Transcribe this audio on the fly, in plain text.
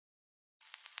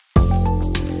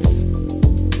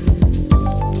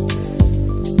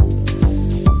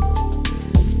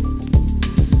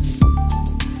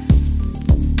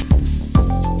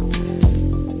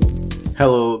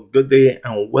Hello, good day,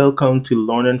 and welcome to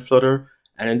Learning Flutter.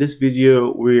 And in this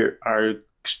video, we are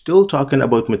still talking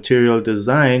about material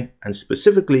design, and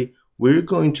specifically, we're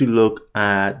going to look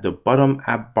at the bottom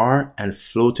app bar and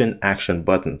floating action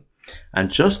button. And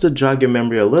just to jog your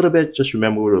memory a little bit, just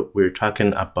remember we're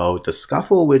talking about the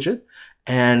scaffold widget.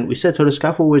 And we said so the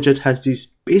scaffold widget has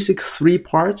these basic three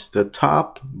parts: the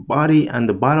top, body, and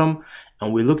the bottom.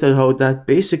 And we looked at how that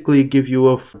basically give you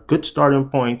a good starting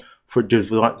point for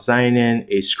designing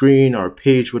a screen or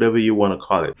page, whatever you want to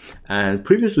call it. And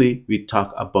previously, we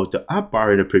talked about the app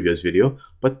bar in the previous video,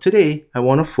 but today I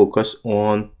want to focus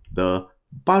on the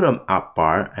bottom app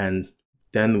bar, and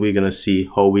then we're going to see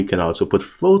how we can also put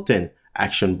floating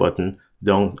action button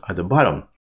down at the bottom.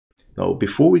 Now,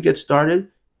 before we get started,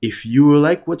 if you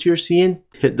like what you're seeing,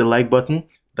 hit the like button.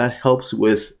 That helps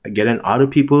with getting other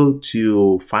people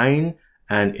to find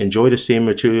and enjoy the same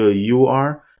material you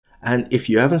are. And if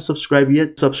you haven't subscribed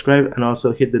yet, subscribe and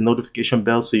also hit the notification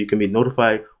bell so you can be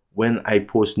notified when I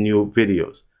post new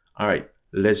videos. All right,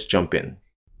 let's jump in.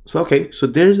 So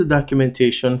there's the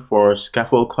documentation for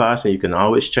scaffold class, and you can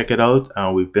always check it out.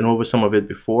 We've been over some of it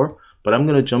before, but I'm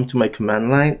going to jump to my command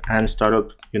line and start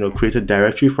up, create a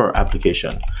directory for our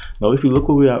application. Now, if you look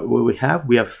what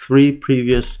we have three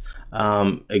previous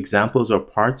examples or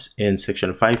parts in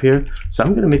section 5 here. So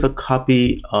I'm going to make a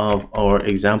copy of our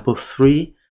example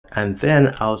 3. And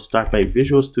then I'll start my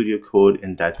Visual Studio Code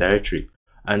in that directory.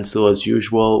 And so as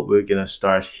usual, we're going to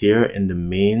start here in the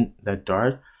main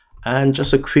 .dart. And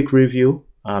just a quick review.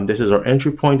 This is our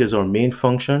entry point, this is our main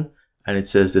function. And it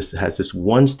says this has this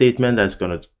one statement that's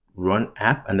going to run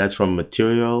app, and that's from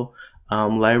material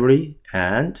library.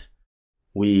 And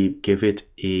we give it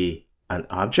an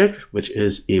object, which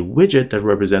is a widget that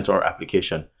represents our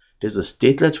application. There's a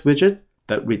stateless widget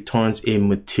that returns a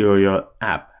material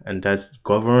app, and that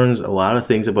governs a lot of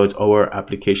things about our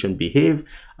application behave,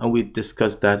 and we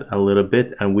discussed that a little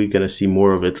bit, and we're going to see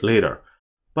more of it later.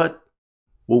 But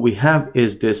what we have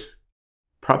is this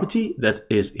property that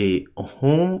is a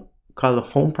home, called a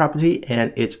home property,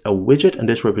 and it's a widget, and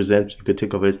this represents, you could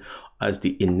think of it as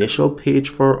the initial page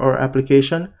for our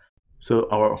application. So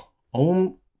our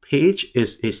home page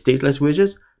is a stateless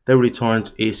widget that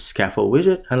returns a scaffold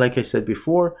widget, and like I said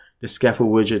before, the scaffold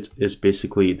widget is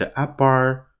basically the app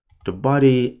bar, the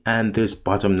body, and this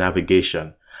bottom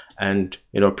navigation. And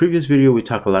in our previous video, we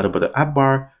talked a lot about the app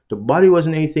bar. The body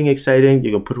wasn't anything exciting.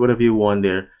 You can put whatever you want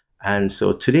there. And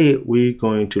so today we're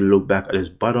going to look back at this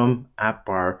bottom app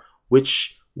bar,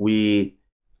 which we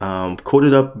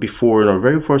coded up before in our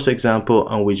very first example,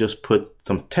 and we just put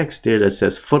some text there that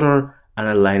says footer and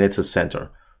align it to center.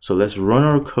 So let's run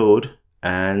our code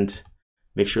and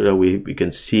make sure that we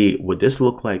can see what this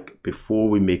looked like before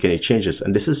we make any changes.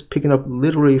 And this is picking up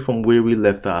literally from where we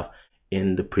left off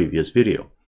in the previous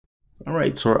video. All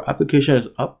right, so our application is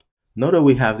up. Now that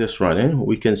we have this running,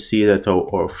 we can see that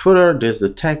our footer, there's the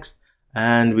text,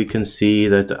 and we can see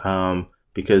that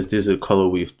because this is the color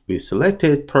we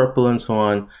selected, purple and so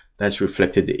on, that's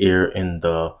reflected here in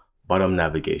the bottom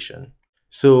navigation.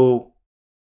 So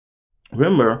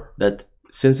remember that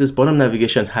since this bottom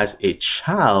navigation has a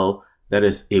child that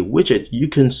is a widget, you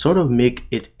can sort of make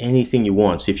it anything you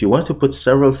want. So if you want to put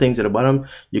several things at the bottom,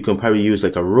 you can probably use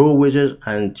like a row widget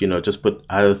and just put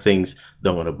other things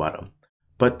down on the bottom.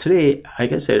 But today,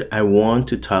 like I said, I want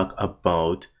to talk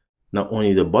about not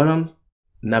only the bottom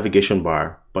navigation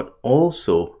bar, but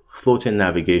also floating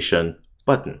navigation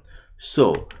button.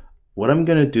 So what I'm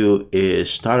gonna do is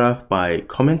start off by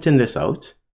commenting this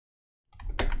out.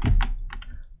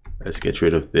 Let's get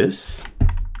rid of this,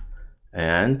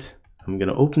 and I'm going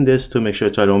to open this to make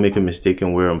sure so I don't make a mistake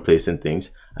in where I'm placing things.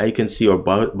 And you can see our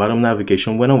bottom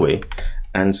navigation went away.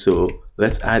 And so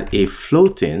let's add a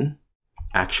floating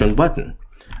action button.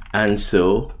 And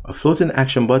so a floating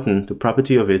action button, the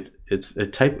property of it, it's a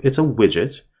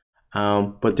widget.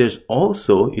 But there's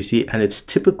also, you see, and it's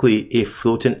typically a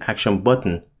floating action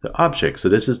button, the object. So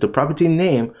this is the property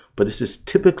name, but this is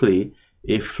typically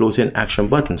a floating action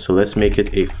button. So let's make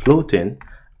it a floating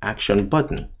action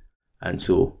button. And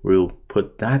so we'll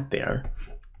put that there.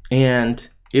 And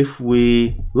if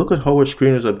we look at how our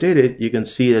screen is updated, you can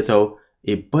see that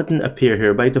a button appear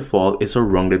here by default is a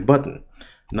rounded button.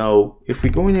 Now, if we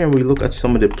go in here and we look at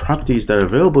some of the properties that are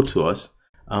available to us,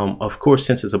 of course,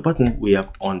 since it's a button, we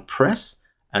have on press.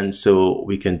 And so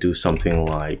we can do something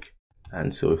like,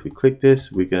 and so if we click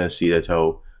this, we're going to see that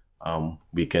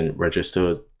we can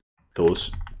register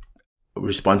those,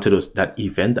 respond to that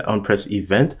event, the on press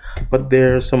event. But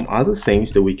there are some other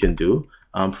things that we can do.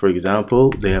 For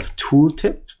example, they have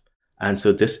tooltip, and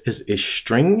so this is a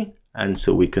string, and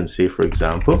so we can say, for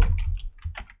example,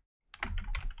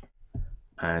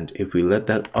 And if we let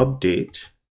that update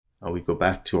and we go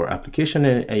back to our application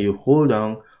and you hold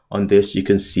down on this, you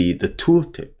can see the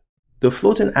tooltip. The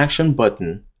floating action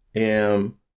button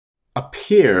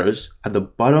appears at the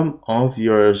bottom of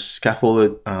your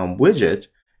scaffolded widget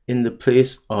in the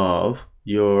place of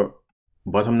your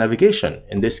bottom navigation.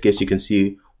 In this case, you can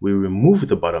see we remove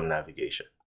the bottom navigation.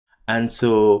 And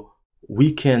so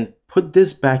we can put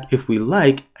this back if we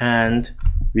like, and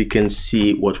we can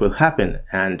see what will happen.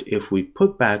 And if we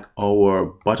put back our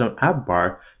bottom app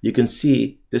bar, you can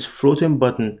see this floating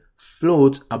button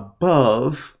floats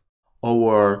above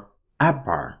our app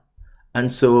bar.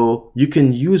 And so you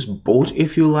can use both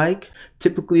if you like.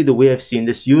 Typically, the way I've seen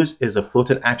this used is a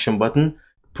floating action button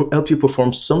to help you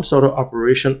perform some sort of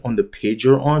operation on the page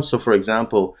you're on. So for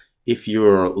example, if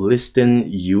you're listing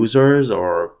users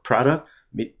or product,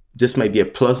 this might be a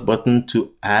plus button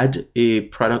to add a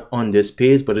product on this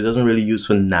page, but it doesn't really use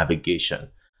for navigation.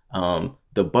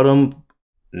 The bottom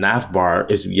nav bar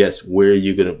is, yes, where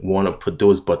you're going to want to put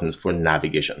those buttons for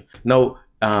navigation. Now,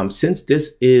 since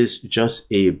this is just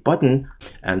a button,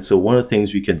 and so one of the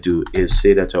things we can do is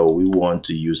say that we want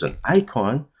to use an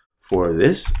icon for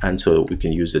this, and so we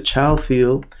can use the child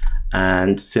field.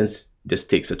 And since this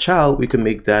takes a child, we can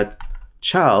make that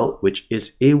child, which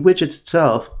is a widget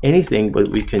itself, anything, but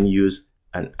we can use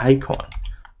an icon.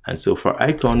 And so for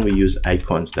icon, we use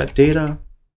icons.data,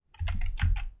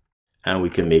 and we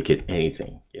can make it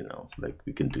anything, you know, like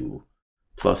we can do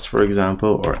plus, for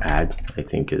example, or add, I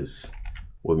think is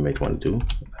what we might want to do.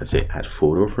 Let's say add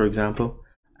photo, for example.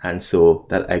 And so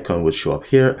that icon would show up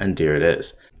here, and there it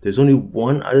is. There's only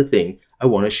one other thing I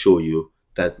want to show you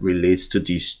that relates to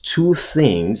these two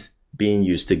things being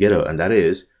used together, and that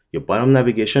is your bottom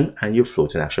navigation and your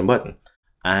floating action button.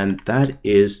 And that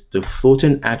is the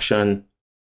floating action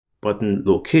button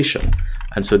location.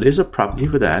 And so there's a property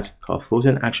for that called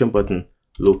floating action button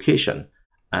location.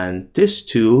 And this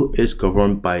too is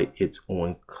governed by its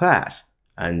own class.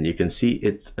 And you can see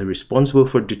it's responsible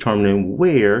for determining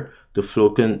where the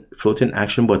floating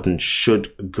action button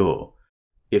should go.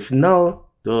 If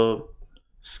null, the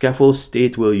scaffold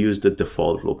state will use the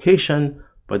default location,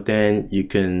 but then you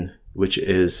can, which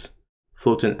is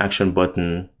floating action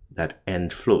button that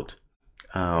end float.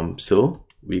 So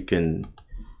we can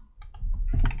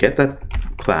get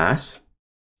that class,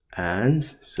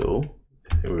 and so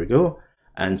there we go.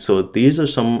 And so these are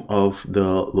some of the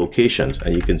locations,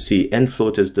 and you can see end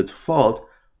float is the default,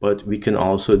 but we can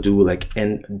also do like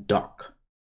end dock.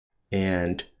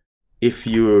 And if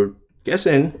you're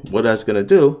guessing what that's gonna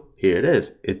do, here it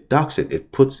is. It docks it,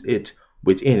 it puts it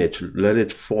within it, let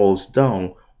it falls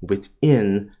down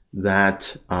within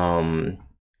that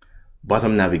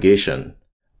bottom navigation.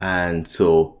 And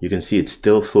so you can see it's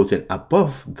still floating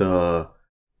above the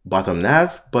bottom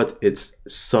nav, but it's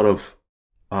sort of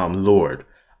lowered.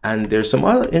 And there's some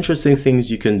other interesting things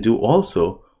you can do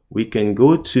also. We can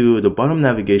go to the bottom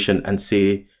navigation and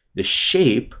say the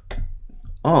shape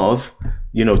of,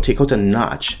 you know, take out a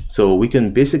notch. So we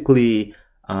can basically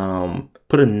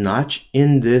put a notch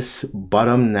in this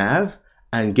bottom nav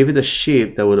and give it a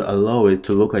shape that would allow it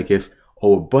to look like if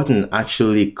our button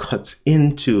actually cuts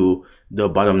into the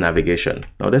bottom navigation.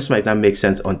 Now this might not make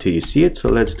sense until you see it. So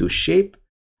let's do shape,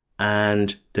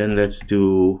 and then let's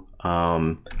do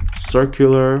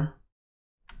circular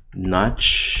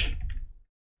notch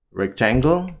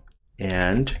rectangle,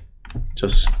 and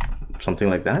just something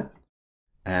like that.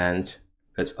 And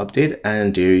let's update,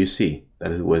 and there you see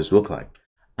that is what it looks like.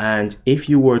 And if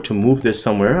you were to move this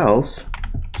somewhere else,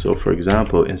 so for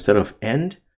example, instead of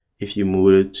end, if you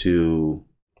move it to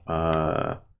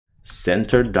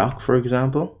center dock, for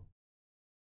example,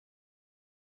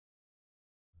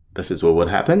 this is what would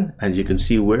happen. And you can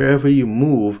see wherever you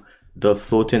move the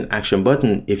floating action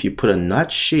button, if you put a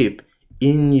notch shape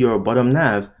in your bottom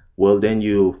nav, well, then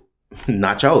you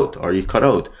notch out or you cut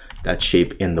out that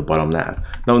shape in the bottom nav.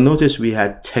 Now notice we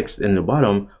had text in the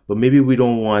bottom, but maybe we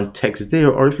don't want text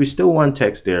there, or if we still want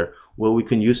text there, well, we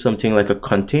can use something like a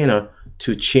container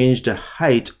to change the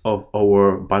height of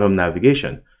our bottom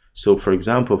navigation. So for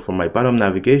example, for my bottom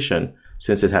navigation,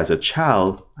 since it has a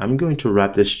child, I'm going to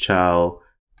wrap this child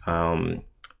in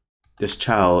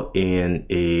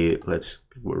a, let's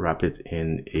wrap it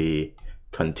in a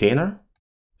container.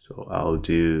 So I'll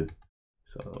do,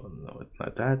 so no,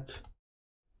 not that.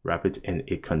 Wrap it in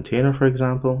a container, for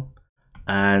example.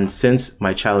 And since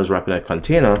my child is wrapped in a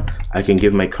container, I can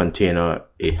give my container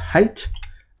a height.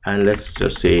 And let's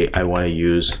just say I want to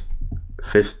use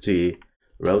 50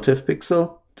 relative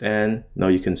pixel. And now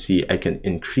you can see I can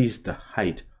increase the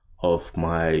height of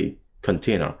my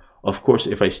container. Of course,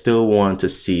 if I still want to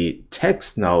see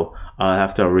text now, I'll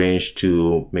have to arrange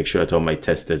to make sure that all my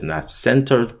text is not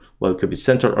centered. Well, it could be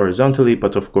centered horizontally,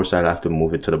 but of course I'll have to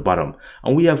move it to the bottom.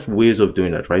 And we have ways of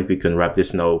doing that, right? We can wrap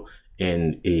this now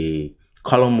in a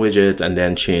column widget and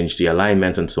then change the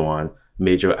alignment and so on,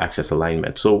 major axis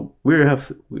alignment. So there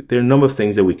are a number of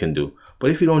things that we can do.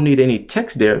 But if you don't need any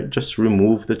text there, just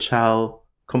remove the child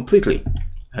completely.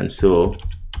 And so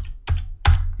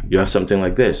you have something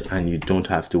like this and you don't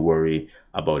have to worry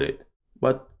about it.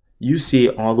 But you see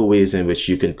all the ways in which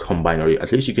you can combine, or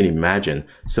at least you can imagine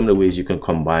some of the ways you can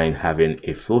combine having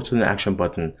a floating action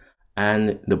button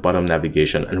and the bottom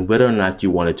navigation, and whether or not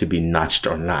you want it to be notched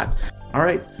or not. All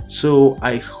right, so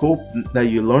I hope that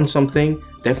you learned something.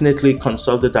 Definitely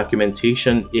consult the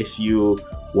documentation if you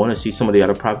want to see some of the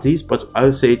other properties, but I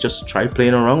would say just try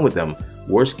playing around with them.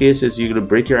 Worst case is you're going to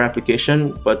break your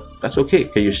application, but that's okay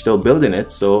because you're still building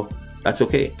it, so that's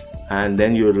okay. And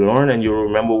then you'll learn and you'll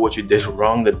remember what you did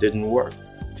wrong that didn't work.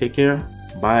 Take care.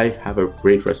 Bye. Have a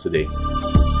great rest of the day.